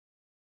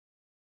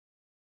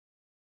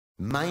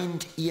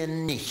Meint ihr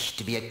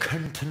nicht, wir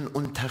könnten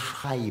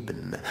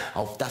unterschreiben,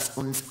 auf dass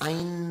uns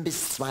 1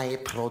 bis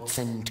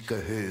 2%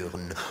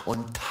 gehören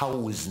und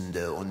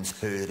Tausende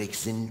uns hörig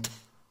sind?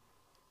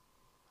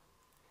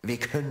 Wir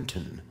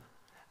könnten,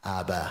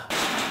 aber...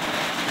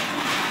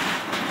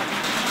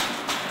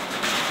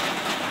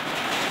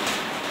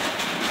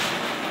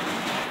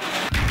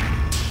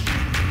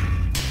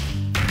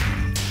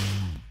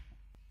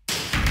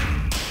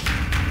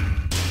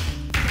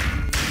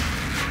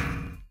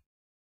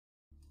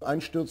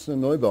 Einstürzende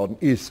Neubauten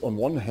is, on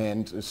one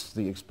hand, is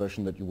the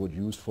expression that you would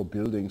use for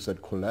buildings that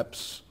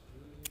collapse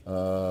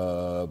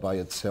by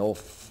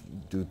itself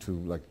due to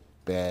like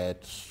bad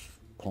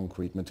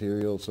concrete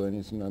materials or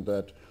anything like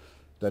that,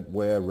 that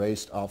were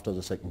raised after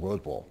the Second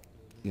World War,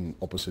 in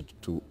opposite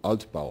to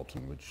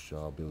Altbauten, which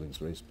are buildings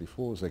raised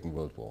before the Second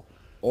World War.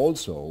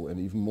 Also, and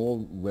even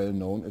more well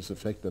known, is the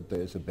fact that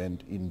there is a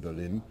band in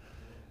Berlin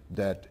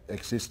that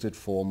existed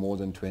for more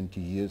than 20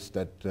 years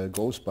that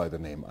goes by the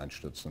name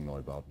Einstürzende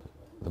Neubauten.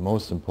 The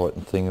most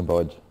important thing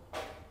about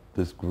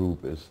this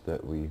group is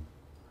that we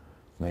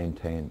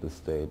maintain the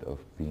state of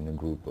being a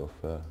group of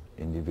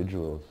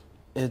individuals.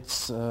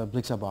 It's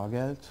Blixer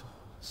Bargeld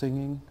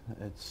singing,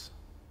 it's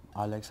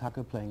Alex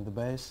Hacke playing the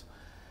bass,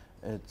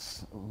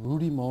 it's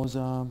Rudi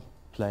Moser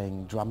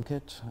playing drum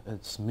kit,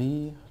 it's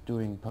me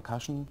doing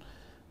percussion,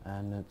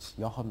 and it's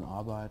Jochen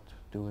Arbeit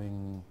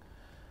doing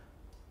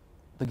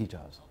the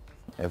guitars.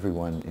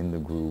 Everyone in the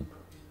group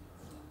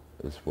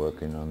is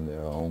working on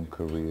their own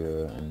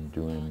career and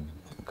doing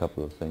a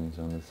couple of things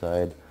on the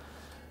side,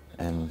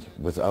 and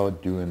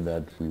without doing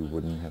that we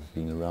wouldn't have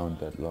been around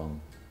that long,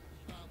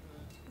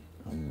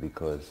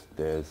 because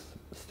there's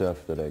stuff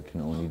that I can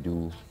only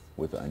do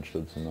with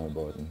Einstürzende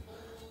Neubauten,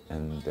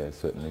 and there's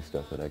certainly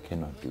stuff that I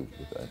cannot do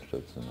with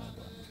Einstürzende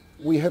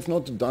Neubauten. We have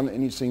not done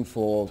anything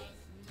for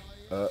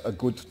a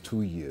good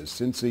 2 years.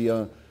 Since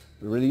the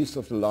release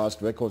of the last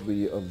record,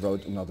 we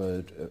wrote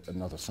another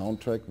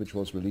soundtrack, which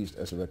was released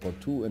as a record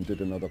too, and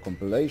did another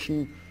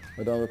compilation,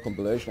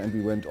 and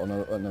we went on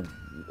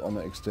an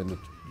extended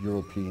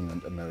European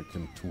and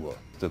American tour.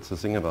 That's the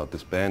thing about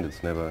this band,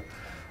 it's never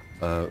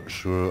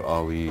sure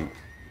are we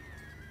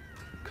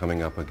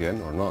coming up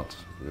again or not.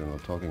 We're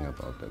not talking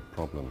about that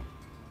problem.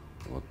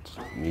 What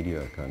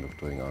media are kind of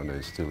doing, are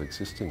they still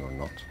existing or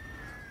not?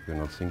 We're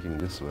not thinking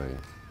this way.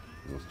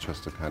 It was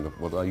just a kind of,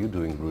 what are you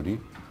doing, Rudy?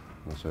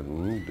 I said,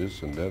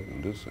 this and that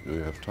and this. Do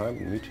you have time?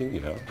 Meeting?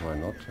 Yeah, why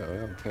not?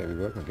 Yeah, okay, we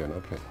work again,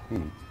 okay.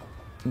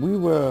 We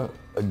were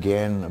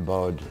again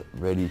about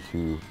ready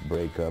to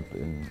break up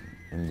in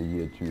the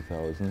year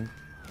 2000,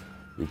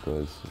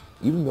 because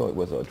even though it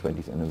was our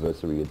 20th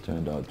anniversary, it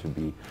turned out to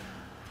be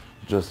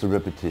just a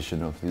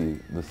repetition of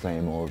the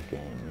same old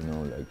game, you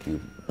know, like you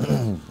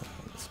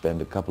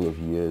spend a couple of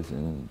years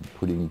in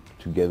putting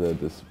together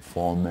this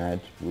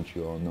format, which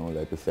you all know,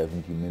 like a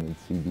 70-minute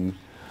CD.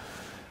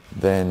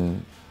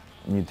 Then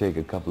you take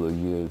a couple of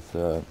years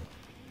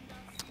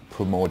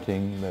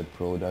promoting that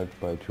product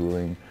by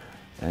touring,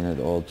 and it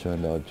all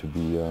turned out to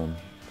be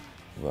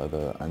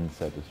rather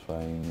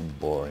unsatisfying and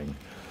boring.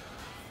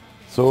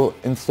 So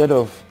instead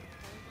of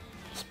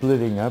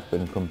splitting up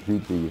and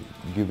completely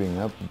giving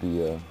up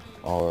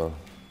our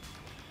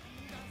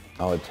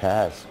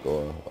task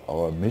or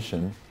our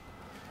mission,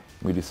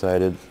 we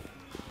decided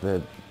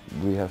that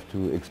we have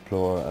to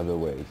explore other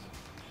ways.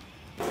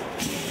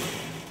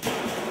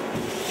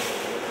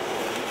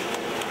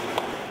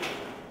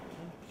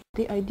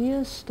 The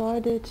idea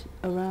started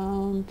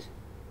around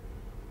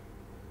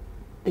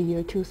the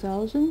year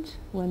 2000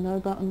 when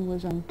Neubauten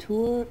was on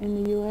tour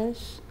in the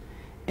US,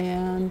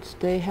 and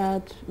they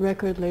had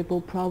record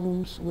label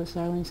problems with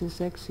Silence is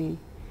Sexy.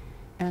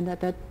 And at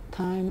that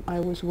time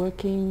I was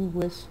working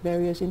with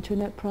various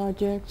internet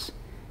projects,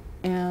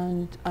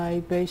 and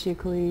I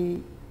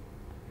basically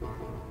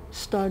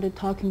started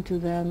talking to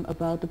them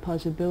about the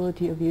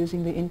possibility of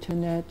using the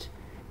internet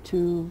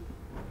to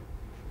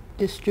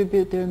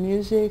distribute their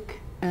music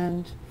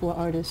and for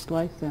artists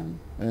like them.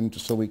 And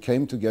so we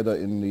came together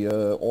in the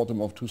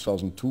autumn of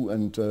 2002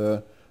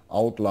 and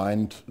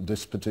outlined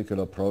this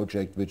particular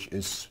project, which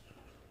is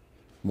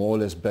more or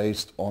less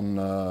based on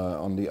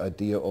the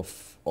idea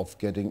of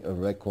getting a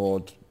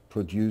record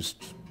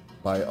produced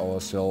by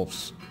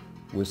ourselves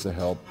with the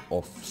help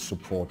of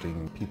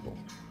supporting people.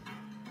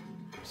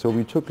 So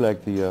we took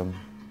like the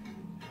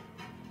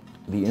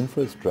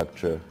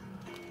infrastructure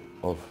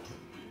of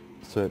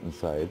certain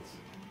sites.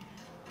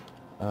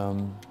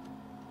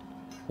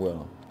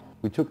 Well,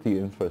 we took the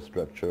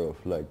infrastructure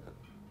of like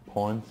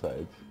porn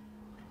sites,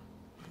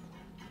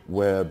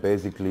 where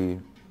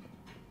basically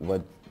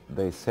what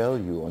they sell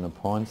you on a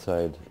porn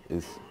site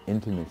is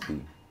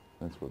intimacy.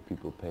 That's what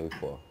people pay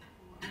for,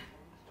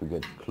 to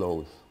get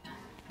close.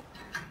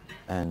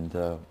 And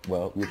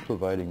well, we're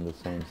providing the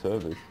same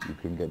service. You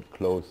can get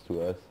close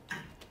to us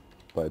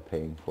by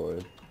paying for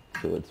it.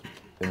 So it's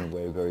in a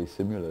way very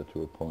similar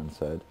to a porn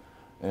site.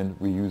 And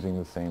we're using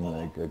the same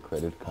like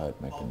credit card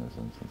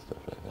mechanisms and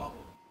stuff like that.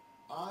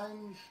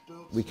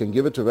 We can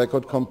give it to a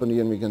record company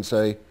and we can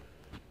say,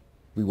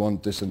 we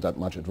want this and that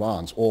much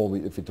advance, or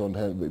if we don't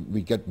have,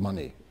 we get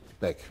money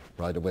back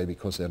right away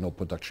because there are no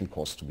production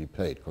costs to be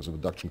paid, because the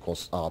production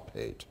costs are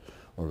paid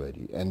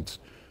already. And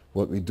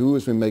what we do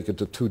is we make it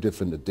to 2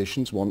 different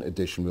editions. One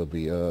edition will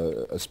be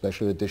a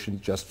special edition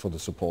just for the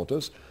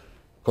supporters,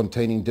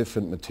 containing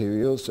different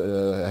materials,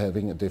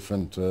 having a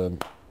different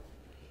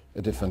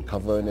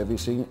cover and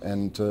everything,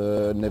 and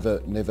never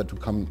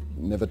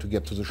to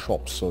get to the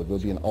shops. So it will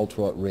be an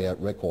ultra rare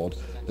record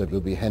that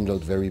will be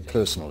handled very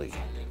personally.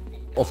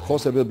 Of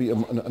course, there will be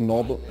a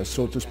normal,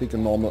 so to speak, a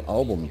normal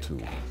album too.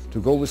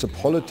 To go with the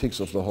politics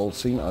of the whole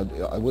thing,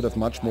 I would have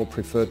much more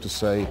preferred to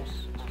say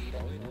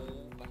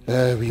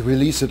we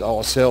release it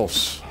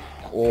ourselves,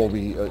 or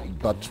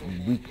but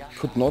we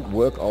could not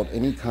work out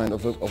any kind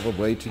of a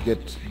way to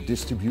get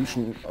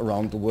distribution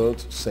around the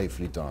world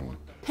safely done.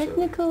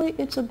 Technically,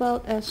 it's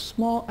about as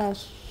small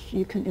as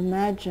you can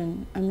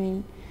imagine. I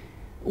mean,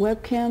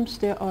 webcams,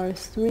 there are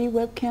 3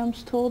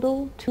 webcams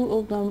total. 2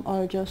 of them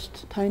are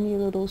just tiny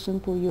little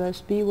simple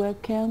USB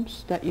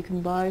webcams that you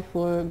can buy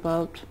for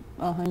about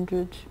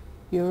 100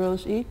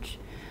 euros each.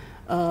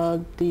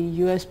 The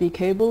USB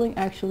cabling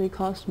actually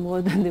costs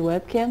more than the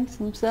webcams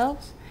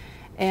themselves.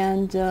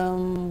 And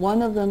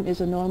one of them is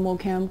a normal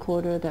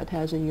camcorder that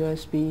has a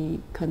USB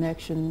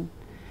connection.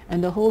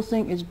 And the whole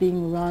thing is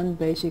being run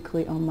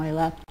basically on my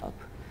laptop.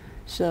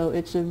 So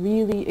it's a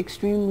really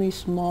extremely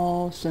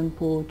small,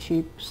 simple,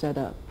 cheap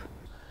setup.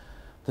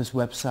 This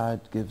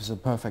website gives a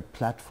perfect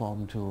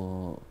platform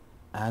to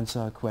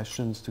answer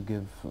questions, to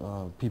give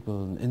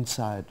people an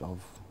insight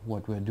of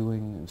what we're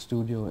doing in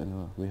studio, in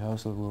a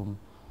rehearsal room.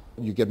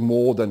 You get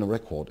more than a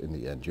record in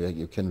the end.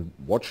 You can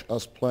watch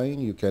us playing,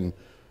 you can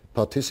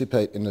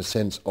participate in the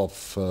sense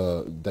of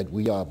that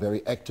we are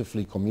very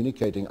actively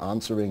communicating,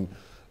 answering,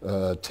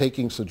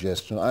 taking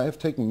suggestions. I have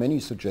taken many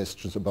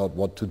suggestions about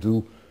what to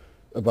do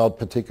about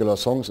particular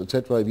songs,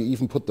 etc. We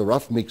even put the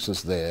rough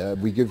mixes there.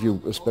 We give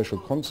you a special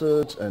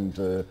concerts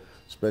and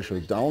special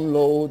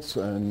downloads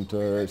and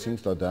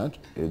things like that.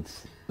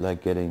 It's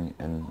like getting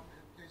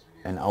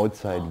an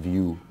outside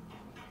view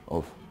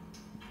of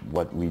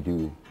what we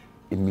do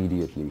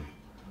immediately.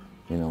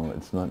 You know,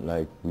 it's not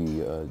like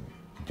we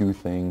do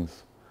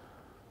things,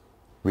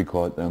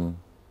 record them,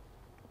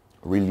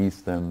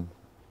 release them,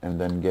 and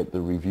then get the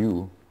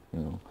review. You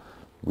know,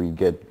 we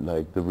get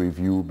like the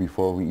review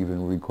before we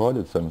even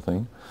recorded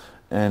something,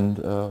 and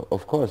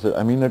of course,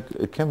 I mean,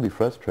 it can be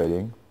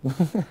frustrating,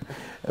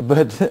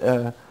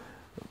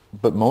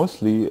 but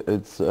mostly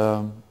it's.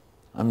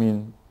 I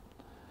mean,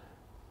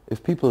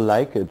 if people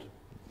like it,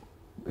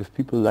 if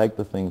people like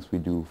the things we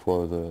do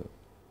for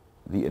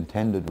the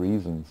intended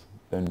reasons,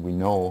 then we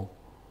know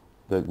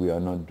that we are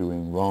not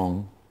doing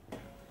wrong.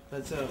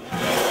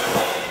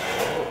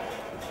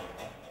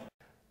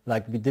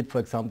 Like we did, for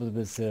example,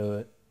 with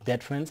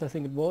Dead Friends, I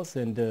think it was,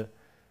 and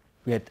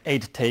we had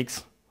 8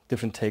 takes,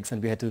 different takes,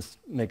 and we had to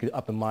make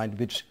up a mind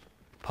which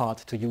part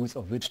to use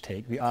of which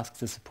take. We asked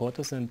the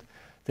supporters, and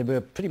they were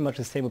pretty much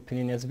the same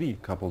opinion as we. A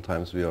couple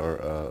times we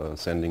are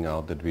sending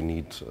out that we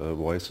need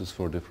voices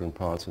for different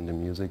parts in the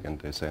music, and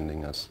they're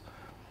sending us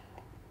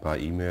by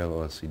email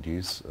or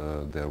CDs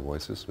their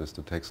voices with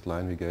the text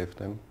line we gave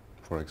them,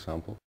 for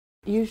example.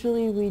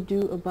 Usually we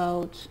do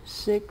about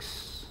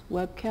 6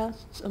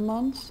 webcasts a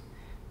month,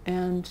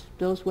 and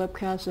those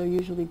webcasts are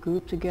usually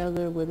grouped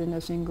together within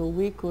a single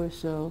week or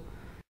so.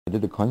 I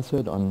did a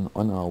concert on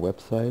our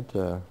website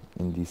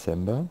in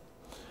December,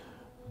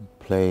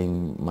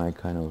 playing my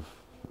kind of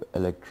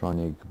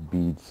electronic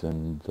beats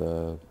and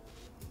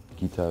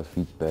guitar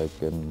feedback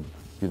and,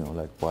 you know,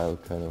 like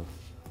wild kind of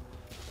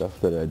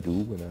stuff that I do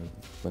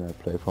when I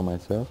play for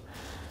myself.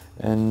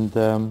 And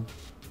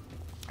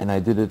I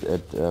did it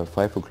at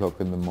 5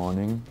 o'clock in the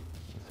morning,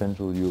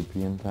 Central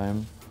European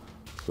time.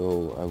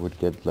 So I would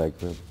get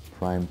like a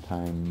prime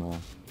time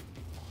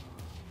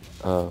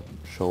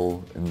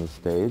show in the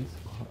States.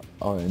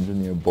 Our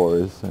engineer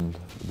Boris and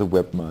the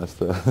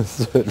webmaster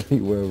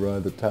certainly were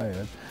rather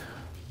tired.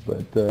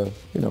 But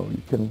you know,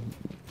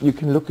 you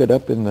can look it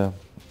up in the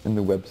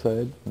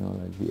website. You know,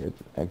 like the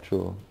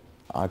actual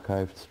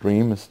archived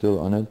stream is still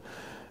on it.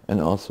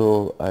 And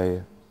also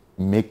I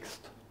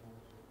mixed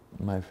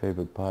my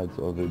favorite parts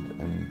of it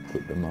and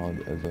put them out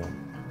as a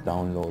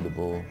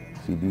downloadable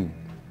CD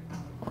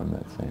on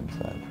that same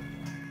site.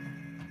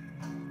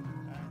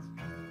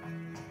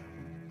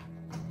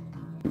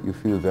 You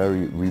feel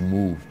very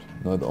removed,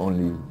 not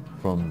only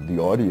from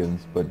the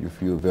audience, but you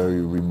feel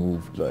very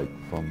removed, like,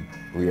 from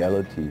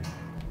reality.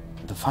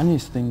 The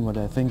funniest thing, what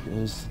I think,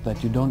 is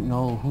that you don't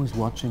know who's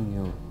watching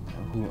you,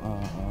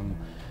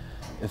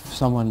 if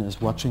someone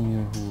is watching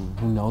you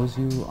who knows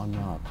you or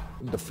not.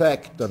 The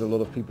fact that a lot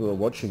of people are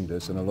watching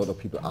this and a lot of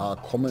people are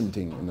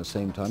commenting in the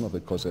same time of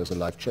it, because there's a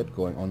live chat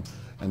going on,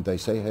 and they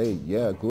say, hey, yeah, good.